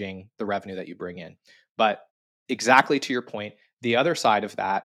changing the revenue that you bring in. But exactly to your point, the other side of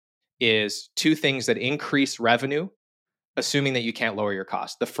that is 2 things that increase revenue, assuming that you can't lower your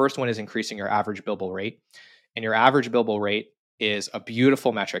cost. The first one is increasing your average billable rate. And your average billable rate is a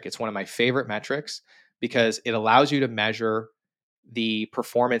beautiful metric. It's one of my favorite metrics, because it allows you to measure the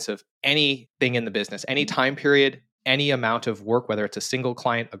performance of anything in the business, any time period, any amount of work, whether it's a single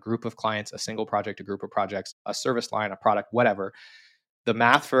client, a group of clients, a single project, a group of projects, a service line, a product, whatever. The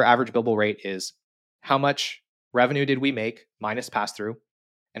math for average billable rate is how much revenue did we make minus pass through,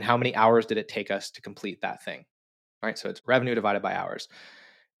 and how many hours did it take us to complete that thing. All right, so it's revenue divided by hours.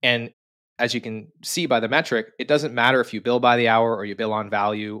 And as you can see by the metric, it doesn't matter if you bill by the hour or you bill on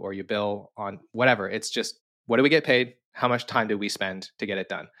value or you bill on whatever. It's just, what do we get paid? How much time do we spend to get it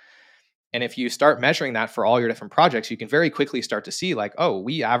done? And if you start measuring that for all your different projects, you can very quickly start to see like, oh,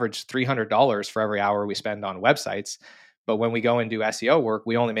 we average $300 for every hour we spend on websites. But when we go and do SEO work,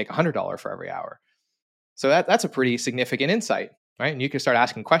 we only make $100 for every hour. So that's a pretty significant insight, right? And you can start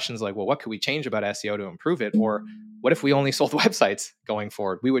asking questions like, well, what could we change about SEO to improve it? Or what if we only sold websites going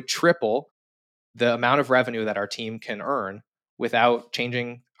forward? We would triple the amount of revenue that our team can earn without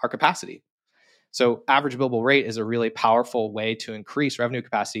changing our capacity. So average billable rate is a really powerful way to increase revenue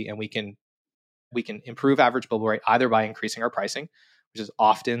capacity, and we can improve average billable rate either by increasing our pricing, which is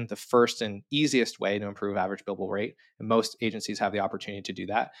often the first and easiest way to improve average billable rate. And most agencies have the opportunity to do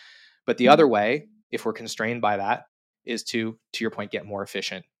that. But the other way, if we're constrained by that, is to your point, get more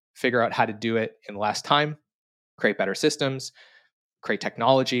efficient, figure out how to do it in less time, create better systems, create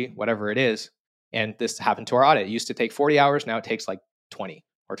technology, whatever it is. And this happened to our audit. It used to take 40 hours. Now it takes like 20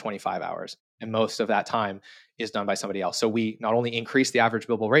 or 25 hours. And most of that time is done by somebody else. So we not only increase the average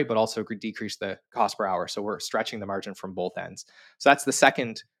billable rate, but also decrease the cost per hour. So we're stretching the margin from both ends. So that's the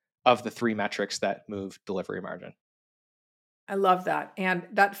second of the three metrics that move delivery margin. I love that. And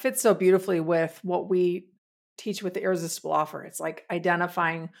that fits so beautifully with what we teach with the irresistible offer. It's like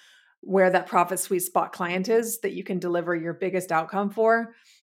identifying where that profit sweet spot client is that you can deliver your biggest outcome for,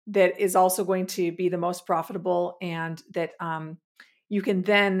 that is also going to be the most profitable, and that you can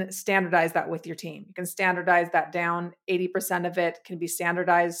then standardize that with your team. You can standardize that down. 80% of it can be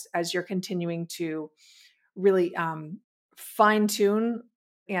standardized as you're continuing to really fine tune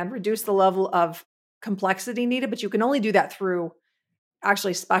and reduce the level of complexity needed, but you can only do that through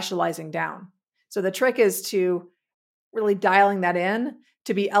actually specializing down. So the trick is to really dialing that in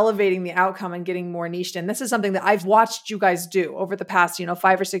to be elevating the outcome and getting more niched in. This is something that I've watched you guys do over the past,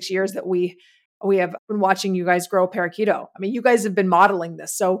 5 or 6 years that we have been watching you guys grow Parakeeto. I mean, you guys have been modeling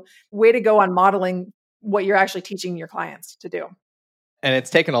this. So way to go on modeling what you're actually teaching your clients to do. And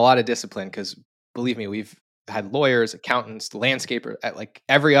it's taken a lot of discipline because, believe me, we've had lawyers, accountants, landscaper, at like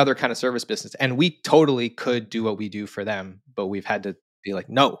every other kind of service business. And we totally could do what we do for them, but we've had to be like,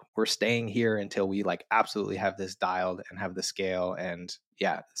 no, we're staying here until we like absolutely have this dialed and have the scale. And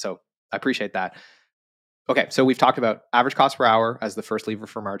yeah, so I appreciate that. Okay, so we've talked about average cost per hour as the first lever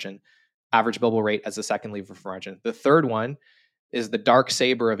for margin, average billable rate as the second lever for margin. The third one is the dark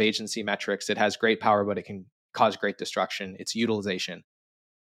saber of agency metrics. It has great power, but it can cause great destruction. It's utilization.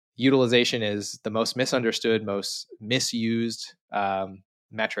 Utilization is the most misunderstood, most misused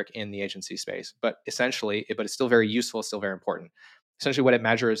metric in the agency space, but it's still very useful, still very important. Essentially, what it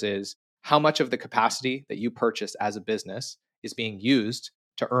measures is how much of the capacity that you purchased as a business is being used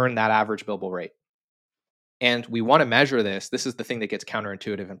to earn that average billable rate. And we want to measure this. This is the thing that gets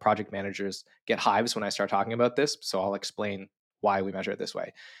counterintuitive, and project managers get hives when I start talking about this. So I'll explain why we measure it this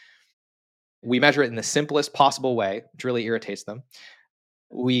way. We measure it in the simplest possible way, which really irritates them.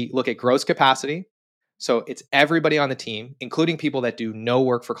 We look at gross capacity. So it's everybody on the team, including people that do no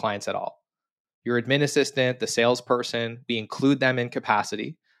work for clients at all. Your admin assistant, the salesperson, we include them in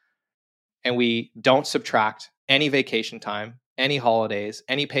capacity. And we don't subtract any vacation time, any holidays,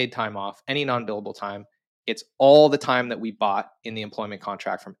 any paid time off, any non-billable time. It's all the time that we bought in the employment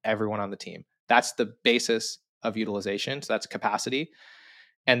contract from everyone on the team. That's the basis of utilization. So that's capacity.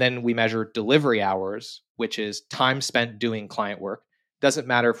 And then we measure delivery hours, which is time spent doing client work. Doesn't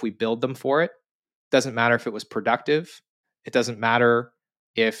matter if we billed them for it. Doesn't matter if it was productive. It doesn't matter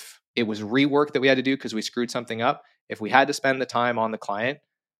if it was rework that we had to do because we screwed something up. If we had to spend the time on the client,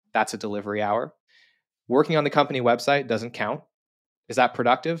 that's a delivery hour. Working on the company website doesn't count. Is that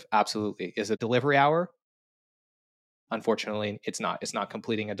productive? Absolutely. Is it delivery hour? Unfortunately, it's not. It's not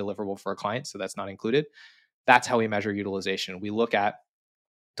completing a deliverable for a client, so that's not included. That's how we measure utilization. We look at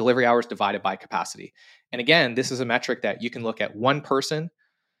delivery hours divided by capacity. And again, this is a metric that you can look at one person,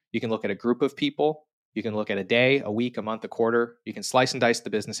 you can look at a group of people, you can look at a day, a week, a month, a quarter. You can slice and dice the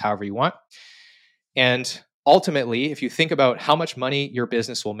business however you want. And ultimately, if you think about how much money your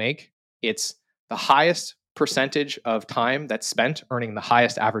business will make, it's the highest percentage of time that's spent earning the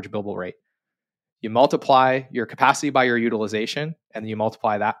highest average billable rate. You multiply your capacity by your utilization, and then you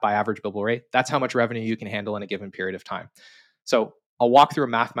multiply that by average billable rate. That's how much revenue you can handle in a given period of time. So I'll walk through a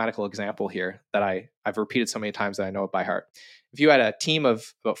mathematical example here that I've repeated so many times that I know it by heart. If you had a team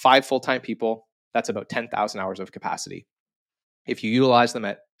of about 5 full-time people, that's about 10,000 hours of capacity. If you utilize them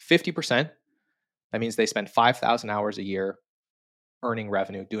at 50%, that means they spend 5,000 hours a year earning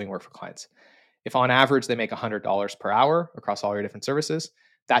revenue, doing work for clients. If on average they make $100 per hour across all your different services,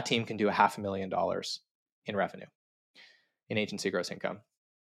 that team can do $500,000 in revenue, in agency gross income.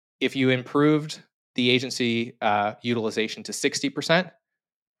 If you improved the agency utilization to 60%,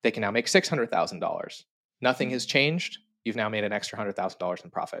 they can now make $600,000. Nothing has changed. You've now made an extra $100,000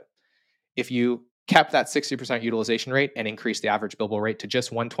 in profit. If you kept that 60% utilization rate and increased the average billable rate to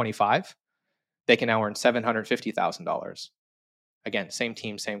just 125, they can now earn $750,000. Again, same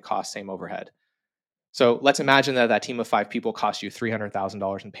team, same cost, same overhead. So let's imagine that team of 5 people cost you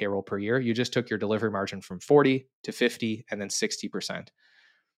 $300,000 in payroll per year. You just took your delivery margin from 40 to 50 and then 60%.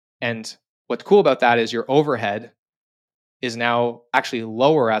 And what's cool about that is your overhead is now actually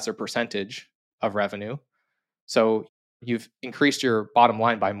lower as a percentage of revenue. So you've increased your bottom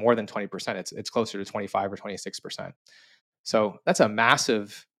line by more than 20%. It's closer to 25 or 26%. So that's a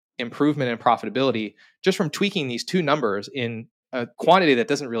massive improvement in profitability just from tweaking these two numbers in a quantity that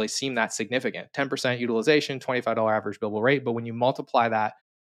doesn't really seem that significant. 10% utilization, $25 average billable rate. But when you multiply that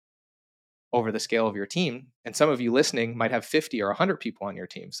over the scale of your team, and some of you listening might have 50 or 100 people on your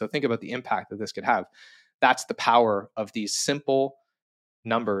team. So think about the impact that this could have. That's the power of these simple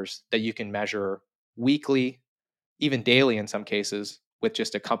numbers that you can measure weekly, even daily in some cases, with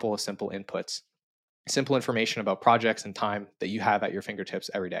just a couple of simple inputs. Simple information about projects and time that you have at your fingertips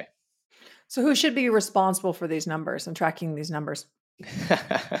every day. So who should be responsible for these numbers and tracking these numbers?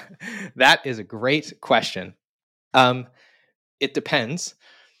 That is a great question. It depends.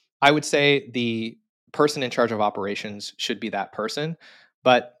 I would say the person in charge of operations should be that person,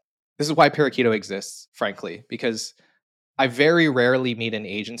 but this is why Parakeeto exists, frankly, because I very rarely meet an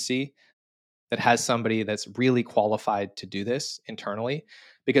agency that has somebody that's really qualified to do this internally,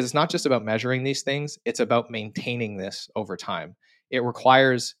 because it's not just about measuring these things, it's about maintaining this over time. It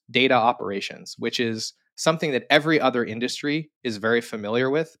requires data operations, which is something that every other industry is very familiar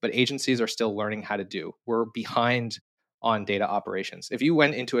with, but agencies are still learning how to do. We're behind on data operations. If you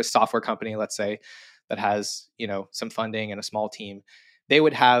went into a software company, let's say, that has, some funding and a small team, they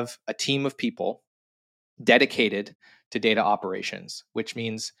would have a team of people dedicated to data operations, which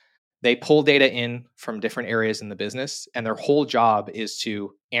means they pull data in from different areas in the business, and their whole job is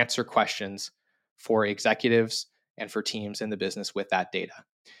to answer questions for executives and for teams in the business with that data,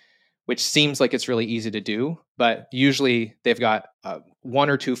 which seems like it's really easy to do. But usually they've got 1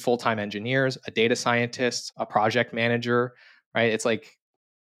 or 2 full-time engineers, a data scientist, a project manager, right? It's like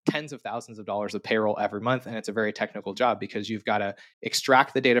tens of thousands of dollars of payroll every month. And it's a very technical job because you've got to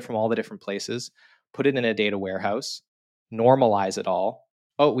extract the data from all the different places, put it in a data warehouse, normalize it all.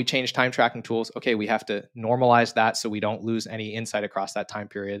 Oh, we changed time tracking tools. Okay, we have to normalize that so we don't lose any insight across that time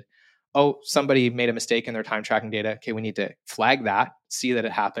period. Oh, somebody made a mistake in their time tracking data. Okay, we need to flag that, see that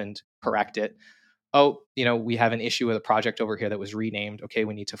it happened, correct it. Oh, we have an issue with a project over here that was renamed. Okay,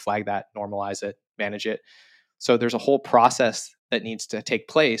 we need to flag that, normalize it, manage it. So there's a whole process that needs to take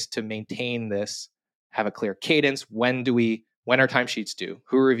place to maintain this, have a clear cadence. When are timesheets due?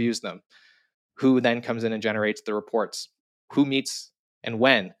 Who reviews them? Who then comes in and generates the reports? Who meets and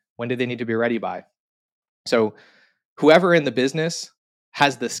when? When do they need to be ready by? So whoever in the business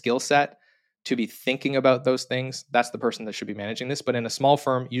has the skill set to be thinking about those things, that's the person that should be managing this. But in a small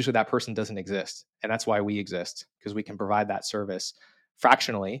firm, usually that person doesn't exist. And that's why we exist, because we can provide that service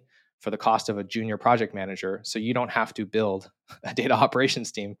fractionally for the cost of a junior project manager. So you don't have to build a data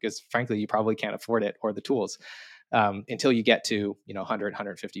operations team, because frankly, you probably can't afford it or the tools until you get to 100,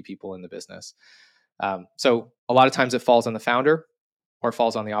 150 people in the business. So a lot of times it falls on the founder or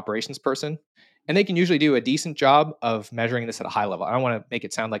falls on the operations person. And they can usually do a decent job of measuring this at a high level. I don't want to make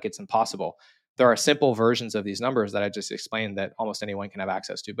it sound like it's impossible. There are simple versions of these numbers that I just explained that almost anyone can have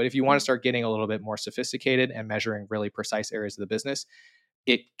access to. But if you want to start getting a little bit more sophisticated and measuring really precise areas of the business,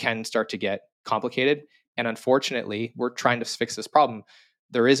 it can start to get complicated. And unfortunately, we're trying to fix this problem.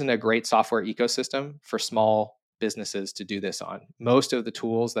 There isn't a great software ecosystem for small businesses to do this on. Most of the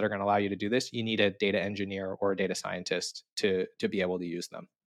tools that are going to allow you to do this, you need a data engineer or a data scientist to be able to use them.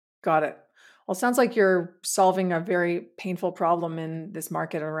 Got it. Well, it sounds like you're solving a very painful problem in this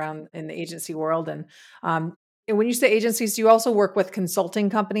market around in the agency world. And when you say agencies, do you also work with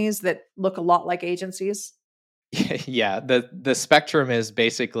consulting companies that look a lot like agencies? Yeah, the spectrum is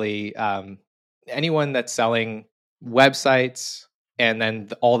basically anyone that's selling websites and then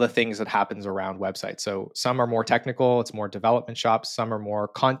all the things that happens around websites. So some are more technical, it's more development shops. Some are more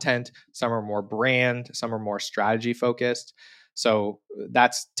content, some are more brand, some are more strategy focused. So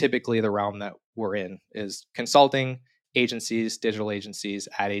that's typically the realm that we're in, is consulting, agencies, digital agencies,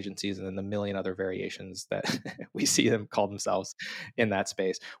 ad agencies, and then the million other variations that we see them call themselves in that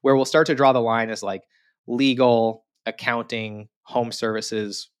space. Where we'll start to draw the line is like legal, accounting, home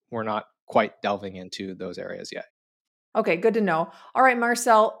services. We're not quite delving into those areas yet. Okay, good to know. All right,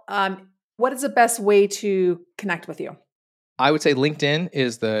 Marcel, what is the best way to connect with you? I would say LinkedIn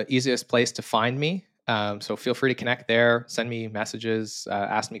is the easiest place to find me. So feel free to connect there, send me messages,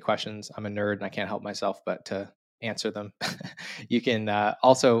 ask me questions. I'm a nerd and I can't help myself but to answer them. You can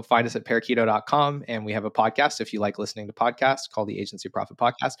also find us at parakeeto.com, and we have a podcast if you like listening to podcasts called the Agency Profit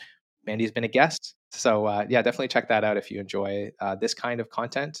Podcast. Mandy's been a guest. So yeah, definitely check that out if you enjoy this kind of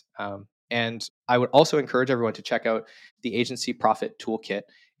content. And I would also encourage everyone to check out the Agency Profit Toolkit.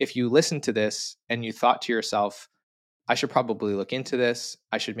 If you listen to this and you thought to yourself, I should probably look into this,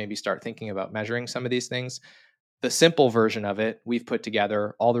 I should maybe start thinking about measuring some of these things. The simple version of it, we've put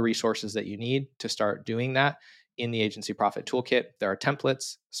together all the resources that you need to start doing that in the Agency Profit Toolkit. There are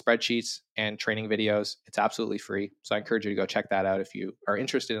templates, spreadsheets, and training videos. It's absolutely free. So I encourage you to go check that out if you are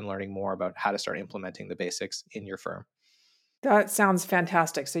interested in learning more about how to start implementing the basics in your firm. That sounds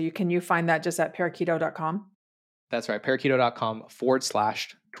fantastic. So can you find that just at parakeeto.com? That's right,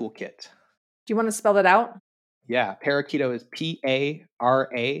 parakeeto.com/toolkit. Do you want to spell that out? Yeah, Parakeeto is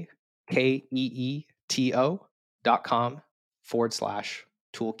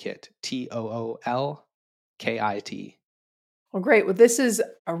parakeeto.com/toolkit, TOOLKIT. Well, great. Well, this is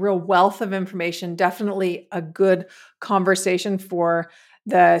a real wealth of information. Definitely a good conversation for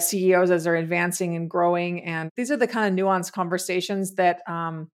the CEOs as they're advancing and growing. And these are the kind of nuanced conversations that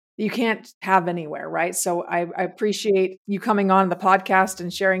you can't have anywhere, right? So I appreciate you coming on the podcast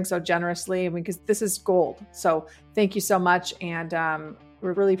and sharing so generously, because this is gold. So thank you so much. And we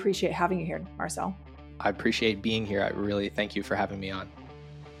really appreciate having you here, Marcel. I appreciate being here. I really thank you for having me on.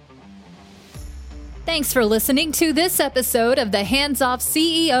 Thanks for listening to this episode of The Hands Off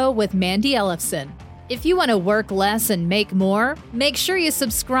CEO with Mandy Ellefson. If you want to work less and make more, make sure you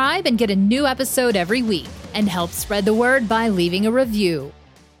subscribe and get a new episode every week, and help spread the word by leaving a review.